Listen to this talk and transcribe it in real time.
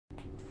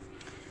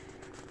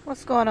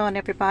What's going on,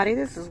 everybody?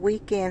 This is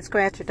Weekend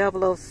Scratcher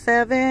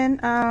 007.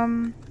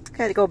 Had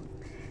to go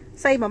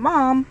save my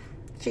mom.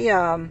 She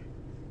ran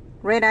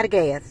out of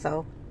gas,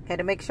 so had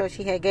to make sure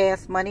she had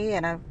gas money,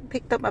 and I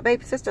picked up my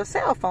baby sister's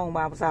cell phone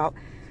while I was out.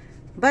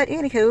 But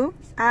anywho,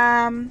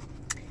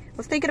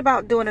 was thinking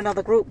about doing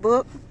another group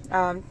book.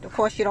 Of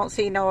course, you don't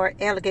see no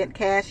Elegant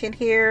Cash in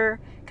here.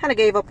 Kind of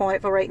gave up on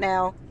it for right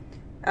now.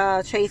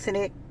 Chasing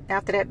it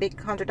after that big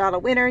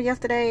 $100 winner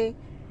yesterday,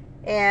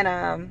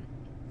 and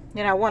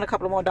you know, I won a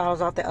couple of more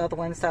dollars off the other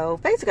one. So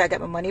basically I got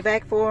my money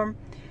back for them.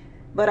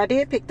 But I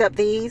did pick up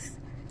these.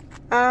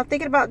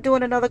 Thinking about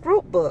doing another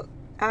group book.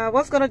 I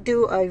was going to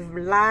do a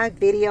live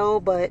video,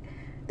 but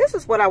this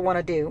is what I want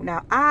to do.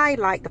 Now, I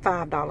like the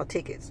 $5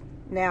 tickets.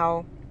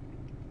 Now,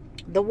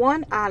 the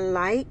one I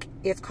like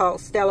is called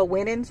Stellar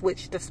Winnings,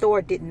 which the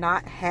store did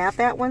not have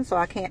that one, so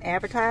I can't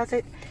advertise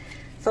it.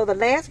 So the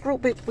last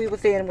group we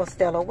was in was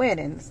Stellar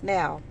Winnings.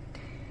 Now,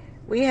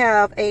 we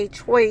have a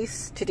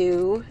choice to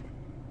do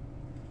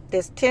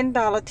this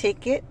 $10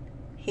 ticket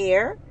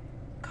here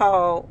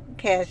called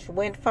Cash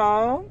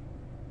Windfall.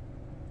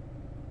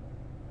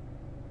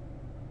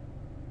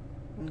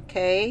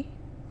 Okay.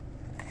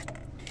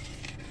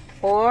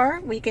 Or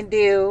we can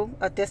do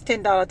this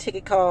 $10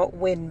 ticket called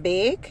Win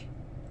Big.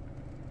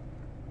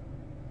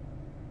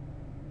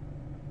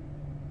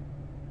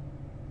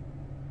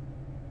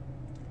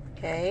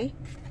 Okay.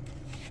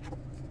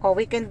 Or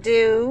we can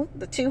do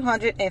the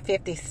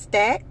 250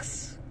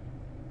 stacks.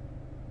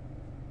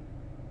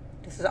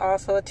 This is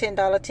also a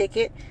 $10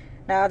 ticket.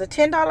 Now, the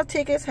 $10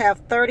 tickets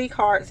have 30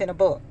 cards in a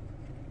book.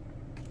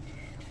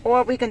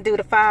 Or we can do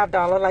the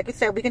 $5. Like we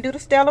said, we can do the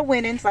Stellar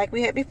Winnings like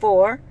we had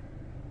before.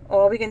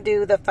 Or we can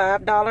do the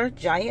 $5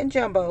 Giant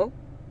Jumbo.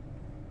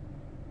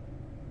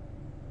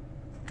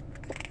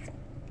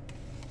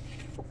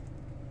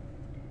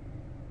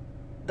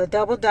 The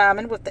Double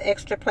Diamond with the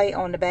extra plate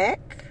on the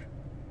back.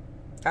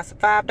 That's a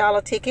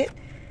 $5 ticket.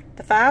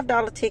 The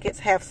 $5 tickets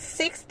have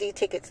 60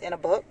 tickets in a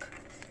book,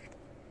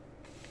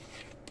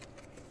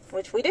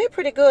 which we did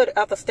pretty good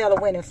at the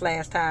Stellar Winnings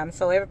last time.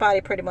 So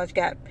everybody pretty much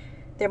got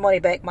their money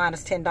back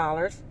minus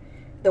 $10.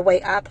 The way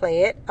I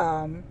play it,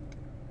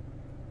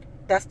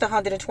 that's the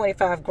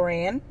 125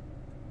 grand.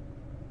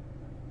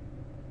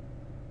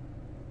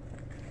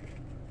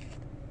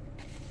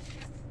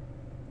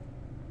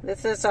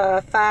 This is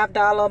a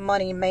 $5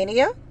 Money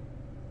Mania.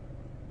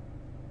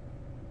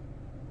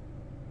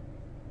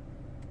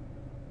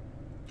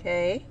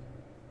 Okay.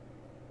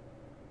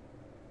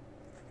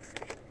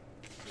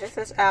 This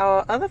is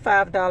our other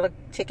 $5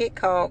 ticket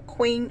called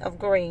Queen of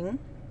Green.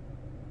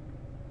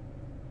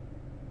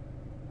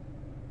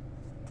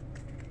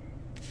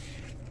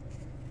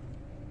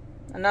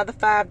 Another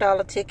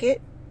 $5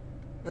 ticket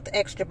with the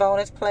extra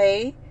bonus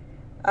play,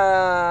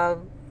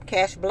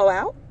 Cash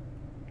Blowout.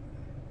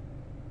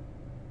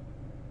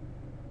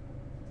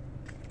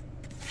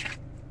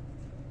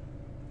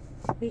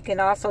 We can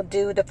also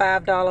do the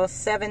 $5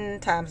 7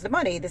 times the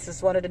money. This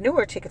is one of the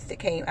newer tickets that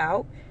came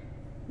out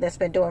that's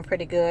been doing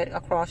pretty good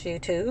across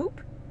YouTube.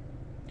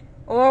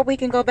 Or we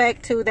can go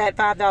back to that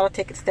 $5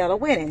 ticket Stellar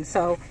Winnings.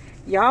 So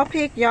y'all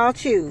pick, y'all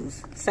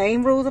choose.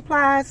 Same rules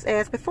applies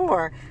as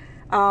before.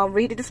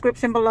 Read the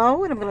description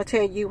below, and I'm going to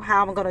tell you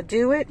how I'm going to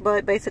do it.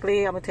 But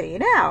basically, I'm going to tell you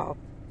now.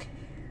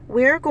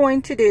 We're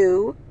going to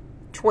do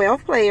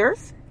 12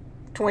 players,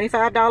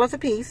 $25 a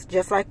piece,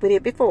 just like we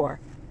did before.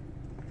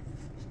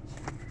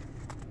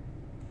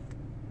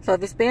 So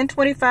if you spend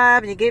 $25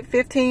 and you get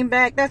 15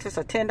 back, that's just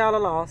a $10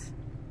 loss.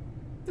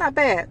 Not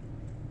bad.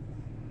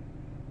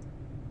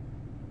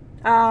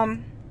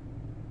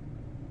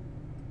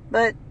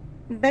 But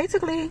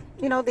basically,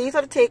 you know, these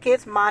are the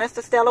tickets minus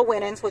the Stellar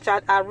Winnings, which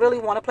I really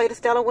want to play the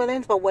Stellar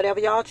Winnings, but whatever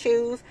y'all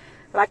choose.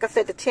 Like I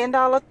said, the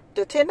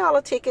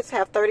 $10 tickets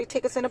have 30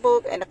 tickets in the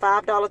book, and the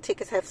 $5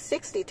 tickets have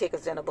 60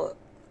 tickets in the book.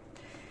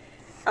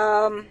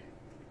 I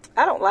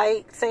don't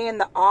like saying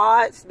the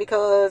odds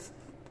because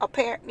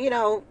apparently, you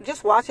know,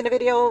 just watching the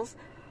videos,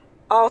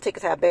 all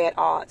tickets have bad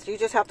odds. You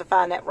just have to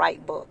find that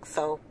right book.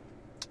 So,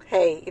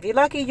 hey, if you're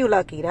lucky, you're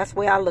lucky. That's the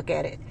way I look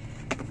at it.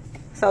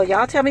 So,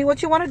 y'all tell me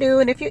what you want to do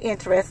and if you're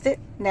interested.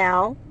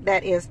 Now,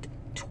 that is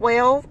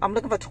 12. I'm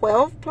looking for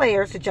 12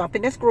 players to jump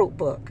in this group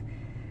book.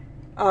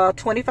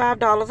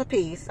 $25 a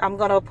piece. I'm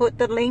going to put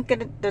the link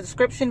in the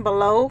description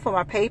below for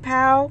my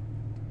PayPal.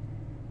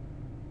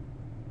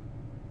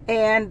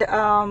 And,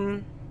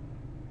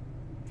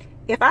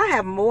 if I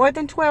have more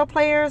than 12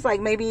 players,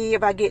 like maybe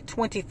if I get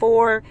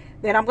 24,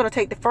 then I'm going to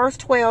take the first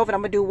 12 and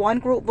I'm going to do one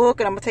group book,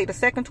 and I'm going to take the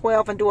second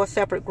 12 and do a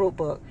separate group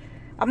book.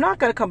 I'm not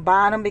going to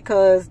combine them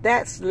because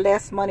that's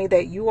less money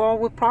that you all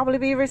would probably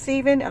be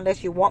receiving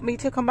unless you want me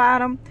to combine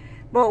them.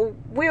 But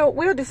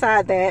we'll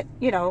decide that,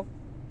 you know,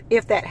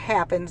 if that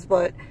happens.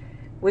 But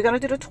we're going to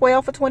do the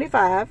 12 for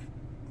 25,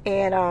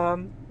 and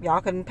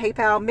y'all can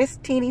PayPal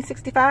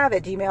MissTeeny65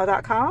 at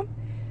gmail.com.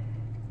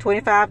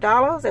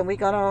 $25, and we're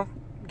going to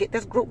get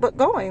this group book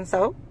going.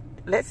 So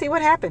let's see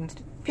what happens.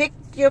 Pick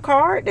your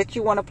card that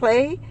you want to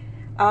play,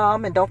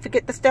 and don't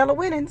forget the Stellar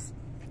Winnings.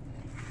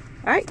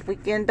 All right,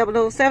 Weekend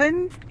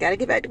 007, gotta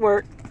get back to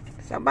work.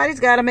 Somebody's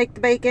got to make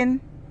the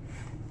bacon.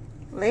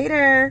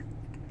 Later.